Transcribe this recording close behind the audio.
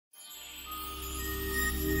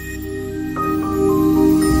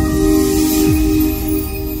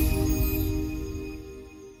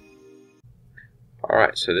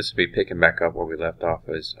So this will be picking back up where we left off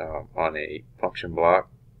as on a function block.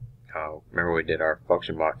 Remember we did our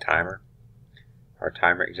function block timer, our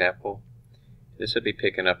timer example. This will be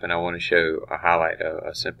picking up, and I want to show a highlight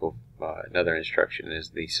a simple another instruction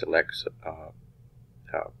is the select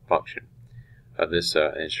function of this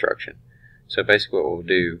instruction. So basically what we'll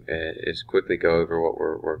do is quickly go over what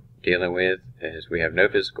we're dealing with. Is we have no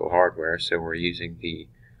physical hardware, so we're using the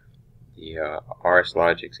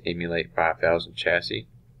RSLogix Emulate 5000 chassis,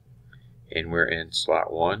 and we're in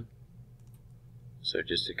slot 1. So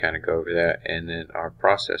just to kind of go over that, and then our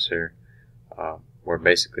processor, we're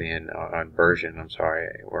basically on version,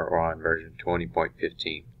 we're on version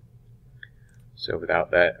 20.15. So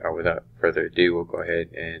without further ado, we'll go ahead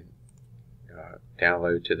and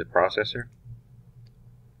download to the processor.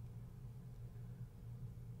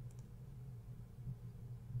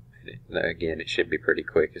 Again, it should be pretty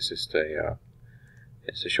quick. It's just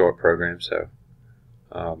it's a short program. So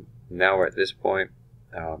now we're at this point.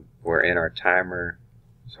 We're in our timer,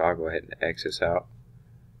 so I'll go ahead and X this out.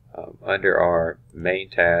 Under our main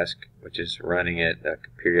task, which is running at a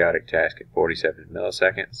periodic task at 47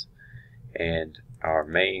 milliseconds, and our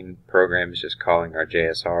main program is just calling our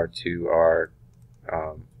JSR to our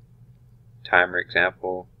timer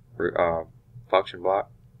example function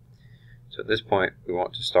block. So at this point, we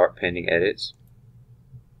want to start pending edits,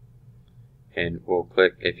 and we'll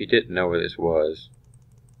click. If you didn't know where this was,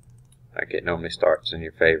 like it normally starts in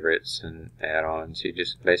your favorites and add-ons, you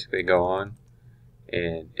just basically go on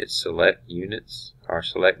and it's select units or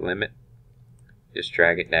select limit. Just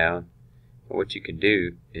drag it down. And what you can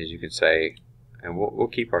do is you can say, and we'll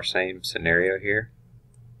keep our same scenario here,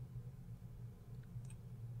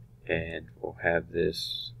 and we'll have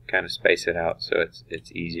this kind of space it out so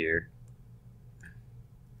it's easier.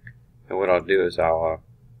 And what I'll do is I'll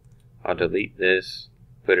delete this,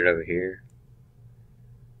 put it over here,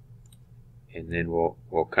 and then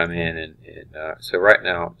we'll come in and so right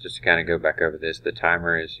now, just to kind of go back over this, the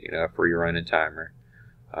timer is a free running timer.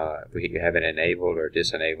 We have it enabled or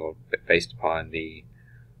disenabled based upon the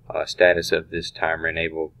status of this timer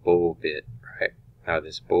enabled bool bit, right?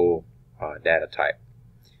 This bool data type.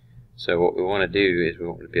 So what we want to do is we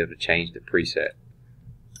want to be able to change the preset.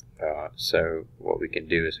 So what we can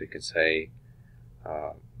do is we can say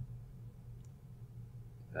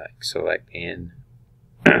like select in.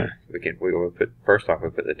 we will put first off,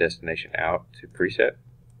 we'll put the destination out to preset,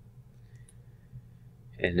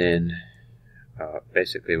 and then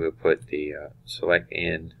basically we'll put the select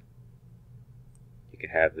in. You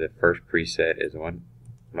can have the first preset as 1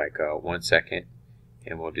 second,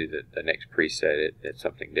 and we'll do the next preset at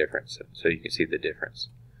something different, so you can see the difference.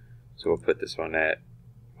 So we'll put this one at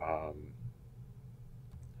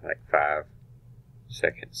like 5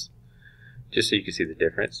 seconds, just so you can see the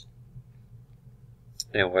difference.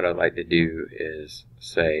 And what I'd like to do is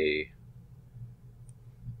say,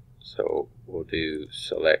 so we'll do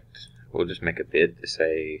select, we'll just make a bit to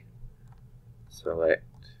say select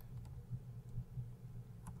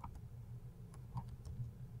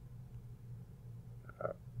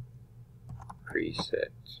preset.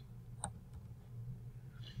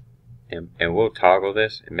 And we'll toggle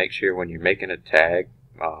this and make sure when you're making a tag,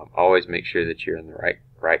 always make sure that you're in the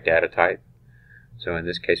right data type. So in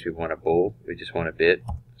this case, we want a bool. We just want a bit.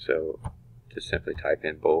 So just simply type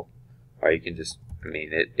in bool, or you can just,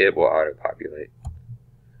 it will auto-populate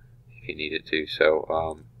if you need it to.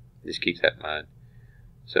 So just keep that in mind.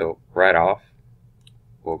 So right off,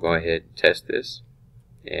 we'll go ahead and test this.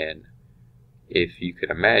 And if you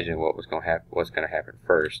could imagine what's going to happen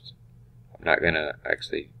first, I'm not going to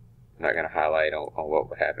highlight on what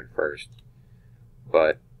would happen first,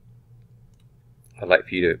 but I'd like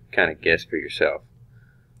for you to kind of guess for yourself.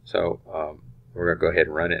 So we're going to go ahead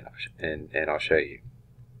and run it, and I'll show you.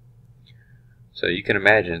 So you can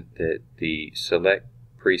imagine that the select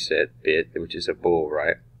preset bit, which is a bool,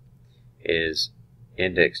 right, is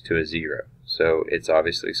indexed to a 0. So it's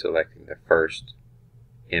obviously selecting the first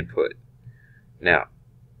input. Now,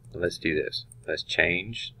 let's do this. Let's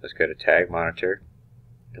go to tag monitor,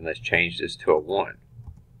 and let's change this to a 1.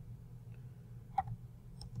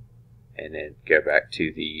 And then go back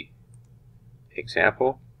to the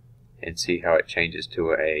example and see how it changes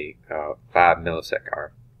to a 5 millisecond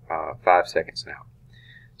or 5 seconds now.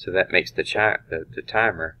 So that makes the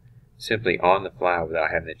timer simply on the fly without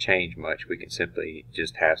having to change much. We can simply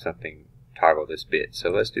just have something toggle this bit. So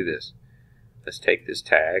let's do this. Let's take this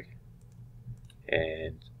tag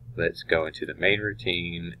and let's go into the main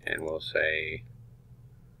routine, and we'll say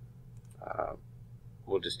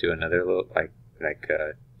we'll just do another little like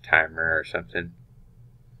a timer or something.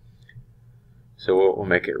 So we'll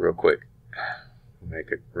make it real quick. We'll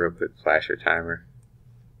make a real quick flasher timer,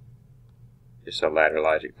 just a ladder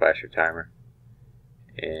logic flasher timer.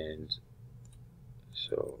 And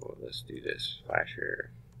so let's do this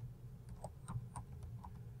flasher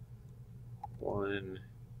 1,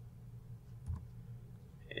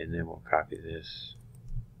 and then we'll copy this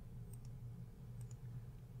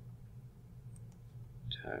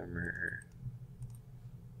timer.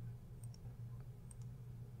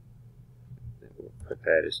 Then we'll put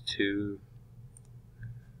that as 2,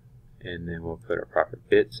 and then we'll put our proper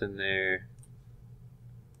bits in there.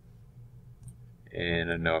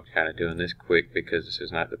 And I know I'm kind of doing this quick because this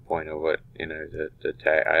is not the point of what, you know, the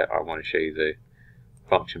tag. I want to show you the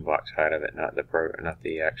function block side of it, not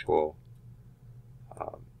the actual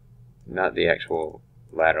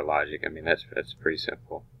ladder logic. I mean, that's pretty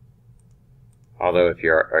simple. Although if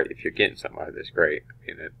you're getting something out of this, great.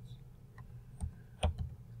 I mean,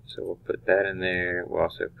 so we'll put that in there. We'll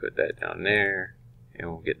also put that down there, and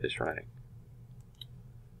we'll get this running.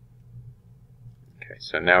 Okay,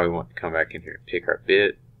 so now we want to come back in here and pick our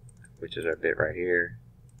bit, which is our bit right here.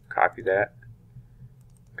 Copy that.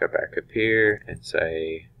 Go back up here and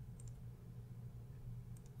say,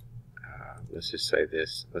 let's just say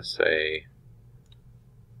this. Let's say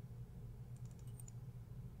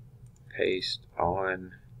paste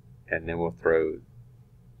on, and then we'll throw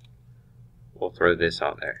this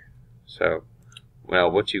on there. So, well,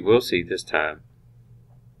 what you will see this time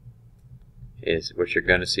is what you're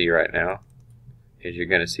going to see right now is you're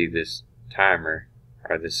going to see this timer,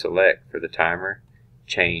 or the select for the timer,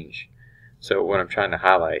 change. So what I'm trying to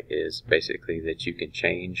highlight is basically that you can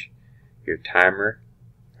change your timer,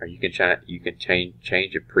 or you can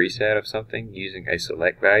change a preset of something using a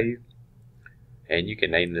select value, and you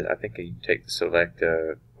can name it. I think you take the select.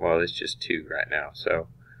 Well, it's just 2 right now, so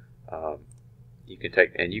you can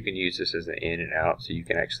take, and you can use this as an in and out, so you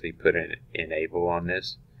can actually put an enable on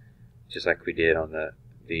this, just like we did on the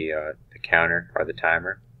counter or the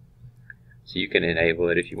timer. So you can enable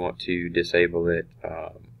it if you want to, disable it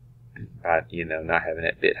by, you know, not having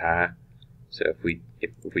that bit high. So if we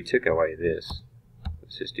took away this,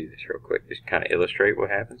 let's just do this real quick, just kind of illustrate what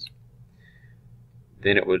happens.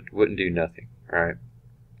 Then it wouldn't do nothing, right?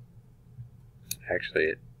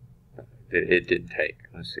 Actually, it didn't take.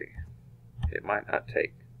 Let's see. It might not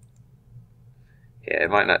take. Yeah, it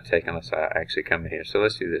might not take unless I actually come in here. So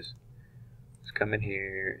let's do this. Let's come in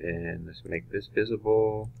here and let's make this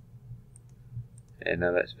visible. And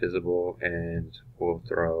now that's visible, and we'll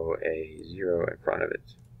throw a 0 in front of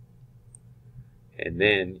it. And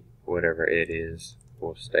then whatever it is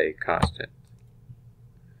will stay constant.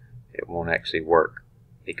 It won't actually work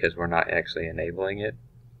because we're not actually enabling it.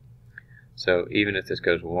 So even if this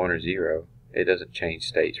goes 1 or 0, it doesn't change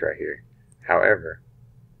states right here. However,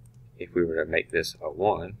 if we were to make this a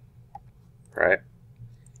 1, right,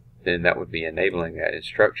 then that would be enabling that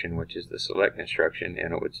instruction, which is the select instruction,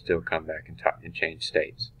 and it would still come back and change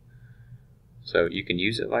states. So you can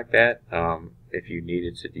use it like that if you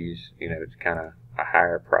needed to use, you know, kind of a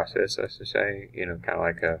higher process, let's just say, you know, kind of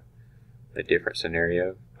like a different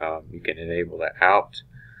scenario. You can enable that out.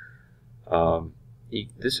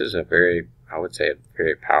 This is a very, I would say, a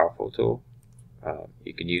very powerful tool.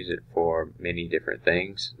 You can use it for many different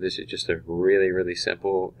things. This is just a really, really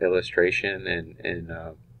simple illustration and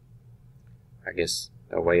I guess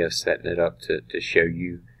a way of setting it up to show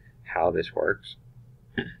you how this works.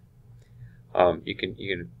 You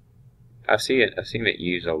can I've seen it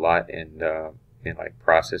used a lot in like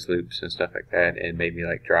process loops and stuff like that, and maybe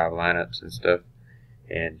like drive lineups and stuff.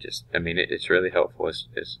 And just, I mean, it's really helpful is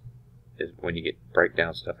when you get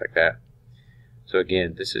breakdown stuff like that. So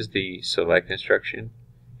again, this is the select instruction,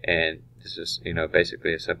 and this is, you know,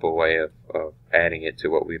 basically a simple way of adding it to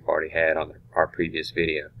what we've already had on our previous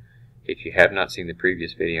video. If you have not seen the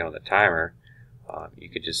previous video on the timer, you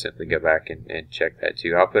could just simply go back and check that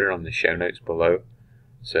too. I'll put it on the show notes below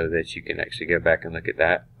so that you can actually go back and look at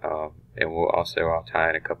that. And I'll tie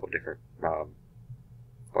in a couple different, well,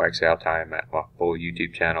 actually I'll tie in my full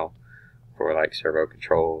YouTube channel for like servo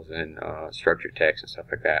controls and structured text and stuff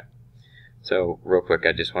like that. So real quick,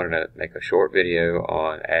 I just wanted to make a short video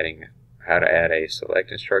on how to add a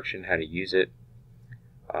select instruction, how to use it.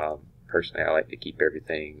 Personally, I like to keep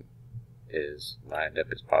everything as lined up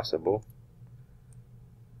as possible.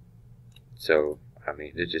 So, I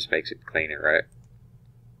mean, it just makes it cleaner, right?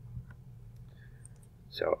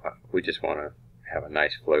 So, we just want to have a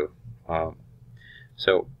nice flow.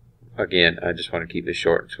 So, again, I just want to keep this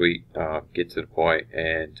short and sweet, get to the point,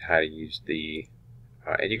 and how to use the,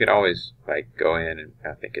 and you can always like go in and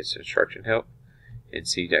I think it's instruction help and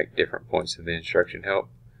see like different points of the instruction help.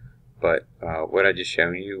 But what I just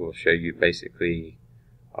shown you will show you basically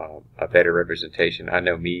a better representation. I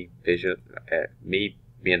know me me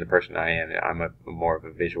being the person I am, I'm a more of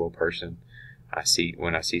a visual person.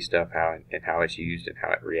 When I see stuff how it's used and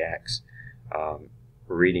how it reacts.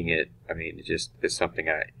 Reading it, I mean, it's something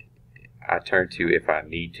I turn to if I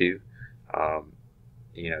need to.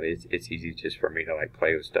 It's easy just for me to like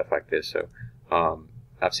play with stuff like this. So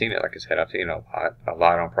I've seen it, like I said, I've seen it a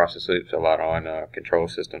lot on process loops, a lot on control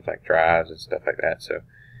systems like drives and stuff like that. So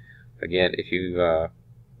again, if you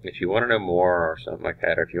want to know more or something like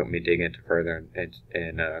that, or if you want me to dig into further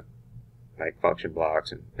and like function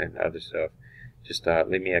blocks and other stuff, just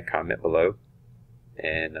leave me a comment below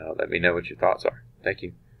and let me know what your thoughts are. Thank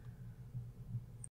you.